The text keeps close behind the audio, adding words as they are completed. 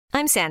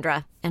I'm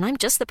Sandra, and I'm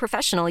just the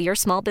professional your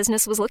small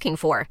business was looking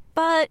for.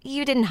 But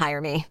you didn't hire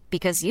me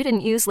because you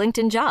didn't use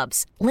LinkedIn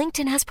Jobs.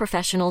 LinkedIn has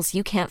professionals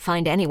you can't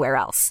find anywhere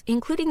else,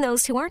 including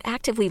those who aren't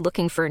actively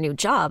looking for a new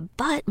job,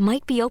 but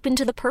might be open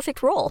to the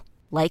perfect role,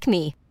 like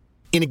me.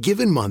 In a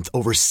given month,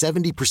 over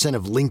 70%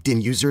 of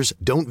LinkedIn users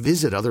don't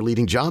visit other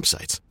leading job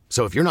sites.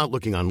 So if you're not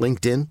looking on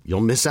LinkedIn,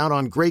 you'll miss out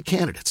on great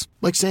candidates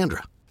like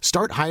Sandra.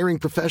 Start hiring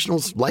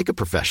professionals like a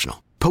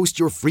professional. Post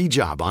your free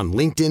job on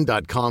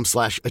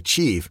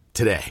linkedin.com/achieve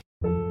today.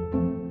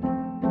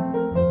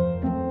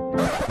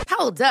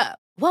 Hold up.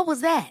 What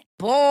was that?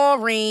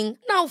 Boring.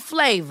 No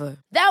flavor.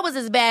 That was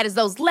as bad as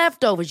those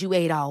leftovers you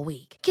ate all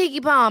week.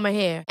 Keke Palmer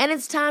here, and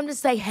it's time to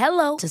say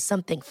hello to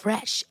something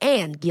fresh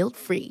and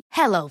guilt-free.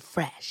 Hello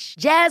Fresh.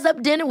 Jazz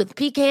up dinner with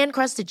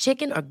pecan-crusted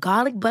chicken or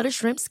garlic butter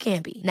shrimp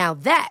scampi. Now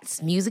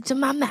that's music to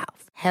my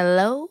mouth.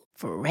 Hello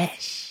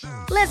Fresh.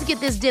 Let's get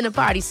this dinner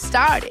party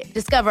started.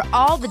 Discover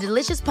all the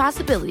delicious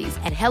possibilities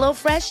at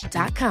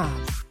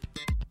hellofresh.com.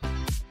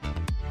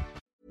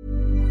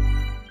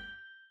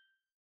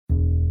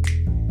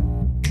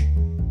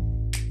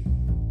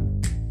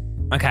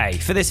 Okay,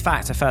 for this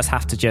fact, I first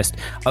have to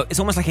it's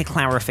almost like a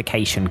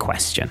clarification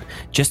question,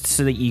 just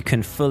so that you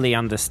can fully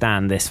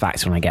understand this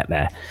fact when I get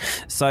there.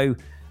 So,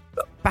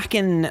 back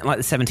in like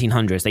the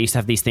 1700s, they used to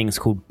have these things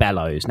called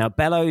bellows. Now,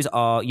 bellows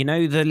are, you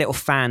know, the little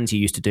fans you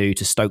used to do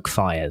to stoke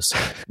fires,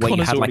 where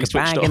you had like a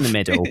bag in the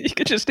middle. You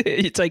could just hear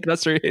you taking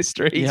us through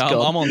history. Yeah,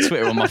 I'm on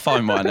Twitter on my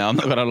phone right now. I'm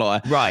not going to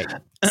lie. Right.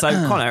 So,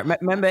 Connor,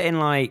 remember in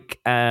like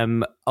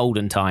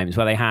olden times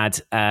where they had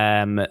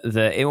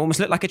it almost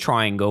looked like a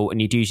triangle,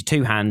 and you'd use your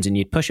two hands and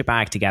you'd push a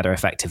bag together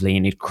effectively,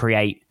 and you'd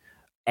create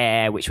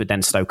air which would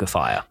then stoke a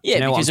fire. Yeah,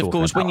 you know because of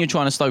course when you're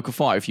trying to stoke a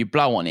fire, if you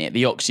blow on it,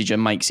 the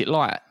oxygen makes it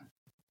light.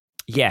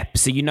 Yeah,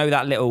 so you know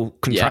that little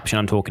contraption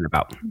I'm talking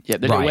about. Yeah,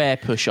 the little air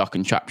pusher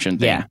contraption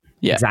thing.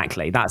 Yeah,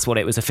 exactly. That's what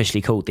it was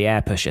officially called, the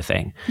air pusher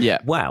thing. Yeah.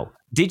 Well,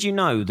 did you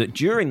know that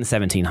during the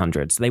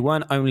 1700s, they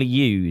weren't only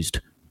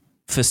used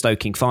for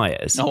stoking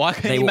fires? Oh, I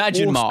can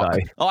imagine, Mark.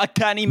 I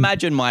can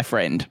imagine, my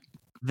friend.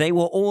 They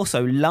were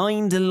also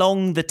lined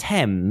along the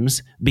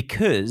Thames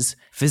because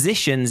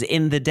physicians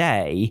in the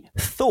day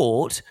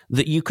thought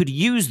that you could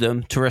use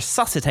them to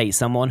resuscitate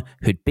someone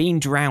who'd been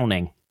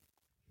drowning.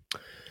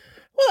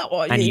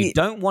 And you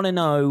don't want to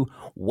know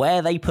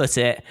where they put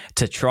it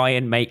to try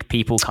and make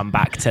people come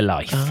back to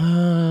life.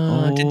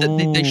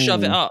 Did they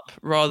shove it up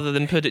rather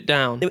than put it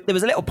down? There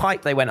was a little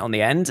pipe they went on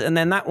the end, and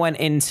then that went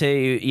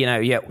into,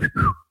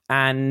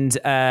 and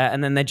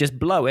then they'd just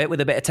blow it with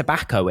a bit of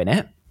tobacco in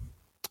it,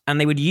 and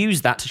they would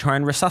use that to try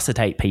and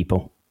resuscitate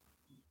people.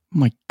 Oh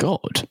my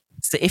God.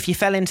 So if you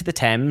fell into the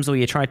Thames or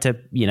you tried to,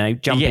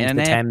 jump into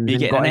the Thames you and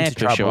get got an air into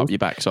pusher trouble, up your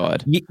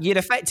backside. You'd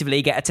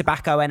effectively get a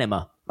tobacco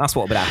enema. That's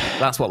what would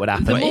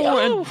happen.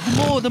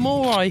 The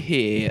more I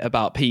hear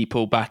about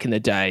people back in the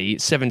day,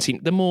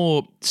 the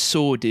more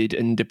sordid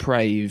and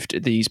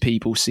depraved these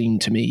people seem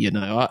to me.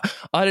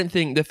 I don't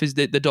think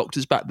the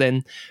doctors back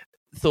then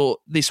thought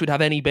this would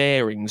have any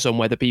bearings on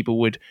whether people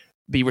would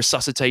be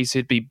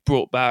resuscitated, be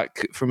brought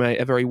back from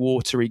a very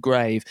watery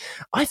grave.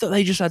 I thought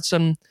they just had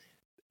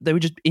they were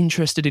just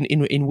interested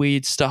in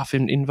weird stuff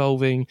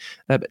involving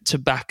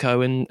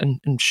tobacco and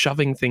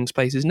shoving things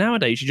places.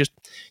 Nowadays, you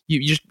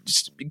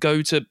just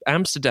go to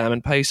Amsterdam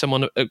and pay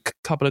someone a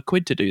couple of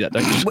quid to do that,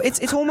 don't you? Well,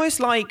 it's almost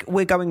like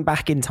we're going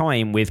back in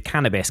time with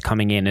cannabis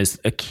coming in as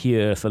a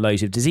cure for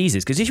loads of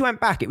diseases. Because if you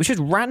went back, it was just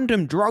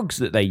random drugs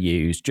that they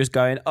used, just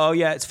going, oh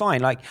yeah, it's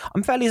fine. Like,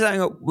 I'm fairly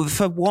certain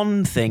for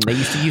one thing, they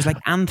used to use like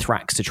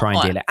anthrax to try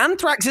and deal it.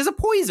 Anthrax is a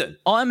poison.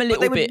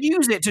 They would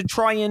use it to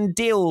try and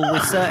deal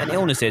with certain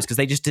illnesses because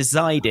they just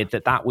decided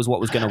that was what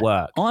was going to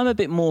work. I'm a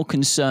bit more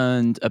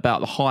concerned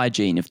about the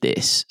hygiene of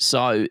this.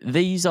 So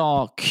these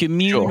are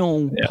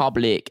communal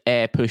public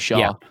air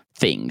pusher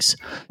things.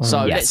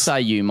 So let's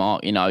say you,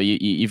 Mark,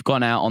 you've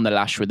gone out on the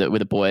lash with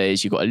the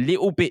boys, you got a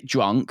little bit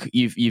drunk,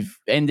 you've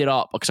ended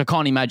up, because I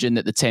can't imagine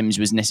that the Thames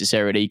was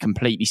necessarily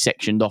completely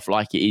sectioned off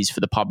like it is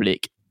for the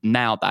public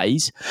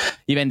nowadays.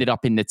 You've ended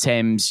up in the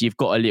Thames, you've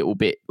got a little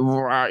bit,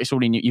 it's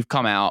all in you, you've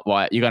come out,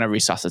 right, you're going to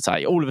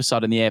resuscitate. All of a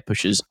sudden the air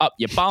pusher's up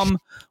your bum,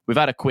 we've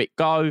had a quick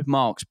go,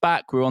 Mark's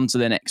back, we're on to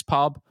the next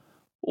pub.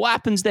 What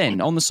happens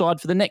then on the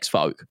side for the next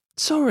folk?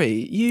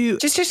 Sorry, you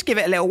just give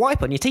it a little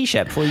wipe on your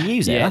t-shirt before you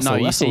use it. Yeah,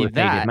 That's all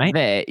that mate.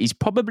 There is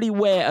probably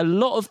where a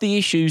lot of the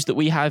issues that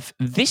we have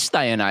this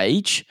day and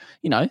age,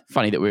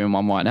 funny that we're in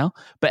one right now.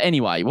 But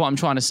anyway, what I'm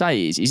trying to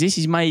say is this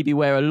is maybe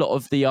where a lot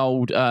of the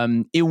old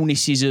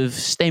illnesses have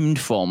stemmed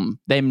from,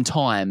 them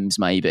times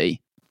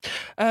maybe.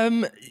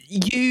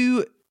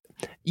 You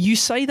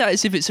say that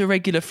as if it's a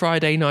regular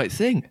Friday night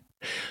thing.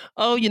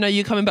 Oh,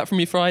 you're coming back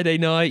from your Friday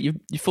night,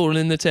 you've fallen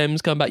in the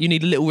Thames, come back, you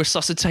need a little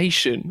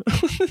resuscitation.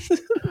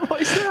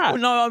 What is that?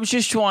 Well, no, I was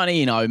just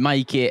trying to,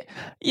 make it.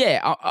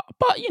 Yeah,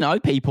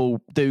 but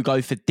people do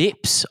go for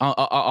dips.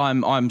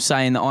 I'm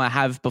saying that I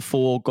have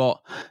before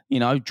got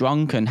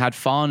drunk and had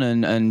fun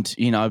and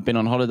been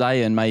on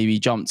holiday and maybe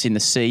jumped in the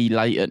sea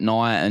late at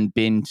night and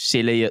been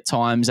silly at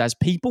times, as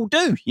people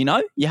do.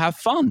 You have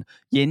fun.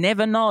 You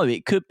never know.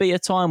 It could be a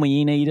time when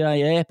you need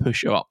a air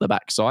pusher up the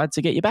backside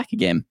to get you back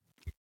again.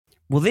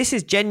 Well, this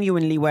is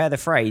genuinely where the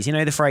phrase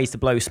to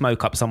blow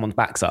smoke up someone's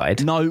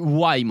backside. No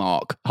way,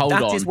 Mark. Hold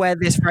on. That is where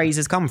this phrase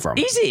has come from.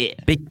 Is it?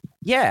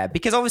 Yeah,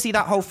 because obviously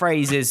that whole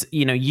phrase is,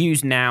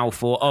 used now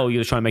for,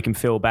 you're trying to make him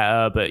feel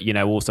better, but,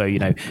 also,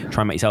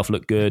 try and make yourself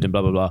look good and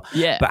blah, blah, blah.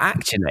 Yeah. But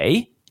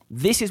actually,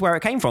 this is where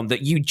it came from,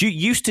 that you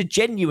used to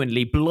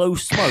genuinely blow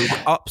smoke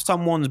up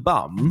someone's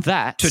bum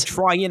to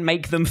try and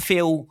make them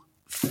feel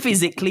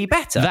physically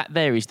better. That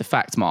there is the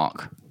fact,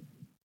 Mark.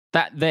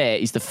 That there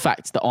is the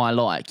fact that I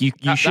like. You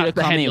should have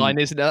come in. Headline,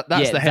 isn't it?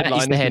 That's the headline.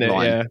 That is the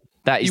headline. Yeah.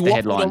 That is the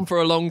headline. You waffled on for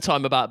a long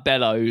time about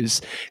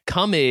bellows.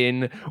 Come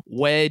in.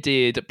 Where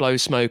did blow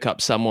smoke up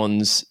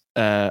someone's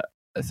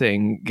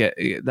thing get?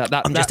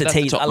 I'm just a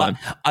tease. I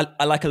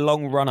like a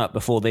long run up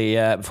before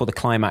the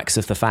climax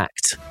of the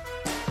fact.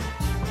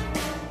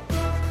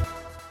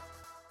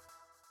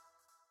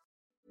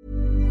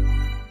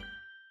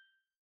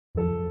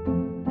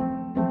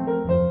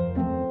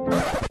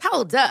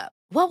 Hold up.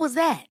 What was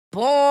that?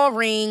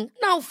 Boring.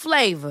 No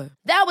flavor.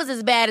 That was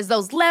as bad as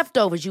those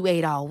leftovers you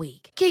ate all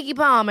week. Keke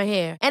Palmer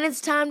here. And it's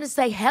time to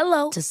say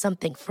hello to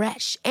something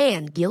fresh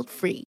and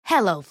guilt-free.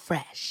 Hello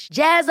Fresh.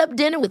 Jazz up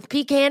dinner with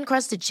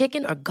pecan-crusted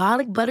chicken or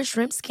garlic butter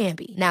shrimp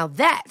scampi. Now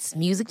that's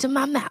music to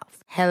my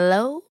mouth.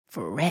 Hello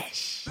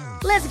Fresh.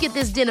 Let's get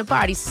this dinner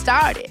party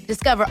started.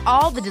 Discover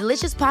all the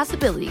delicious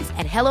possibilities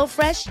at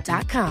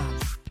HelloFresh.com.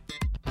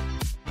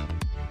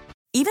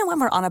 Even when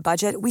we're on a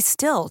budget, we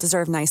still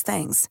deserve nice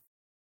things.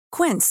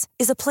 Quince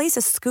is a place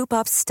to scoop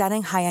up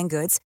stunning high-end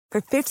goods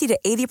for 50 to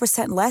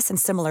 80% less than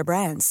similar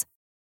brands.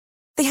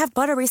 They have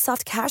buttery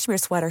soft cashmere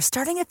sweaters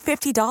starting at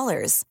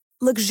 $50,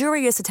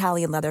 luxurious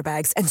Italian leather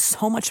bags, and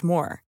so much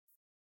more.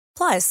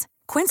 Plus,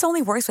 Quince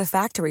only works with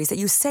factories that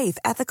use safe,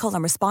 ethical,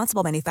 and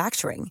responsible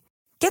manufacturing.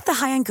 Get the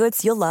high-end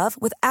goods you'll love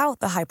without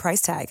the high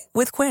price tag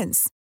with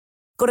Quince.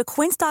 Go to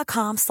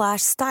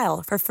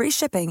quince.com/style for free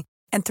shipping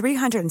and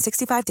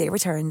 365-day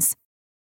returns.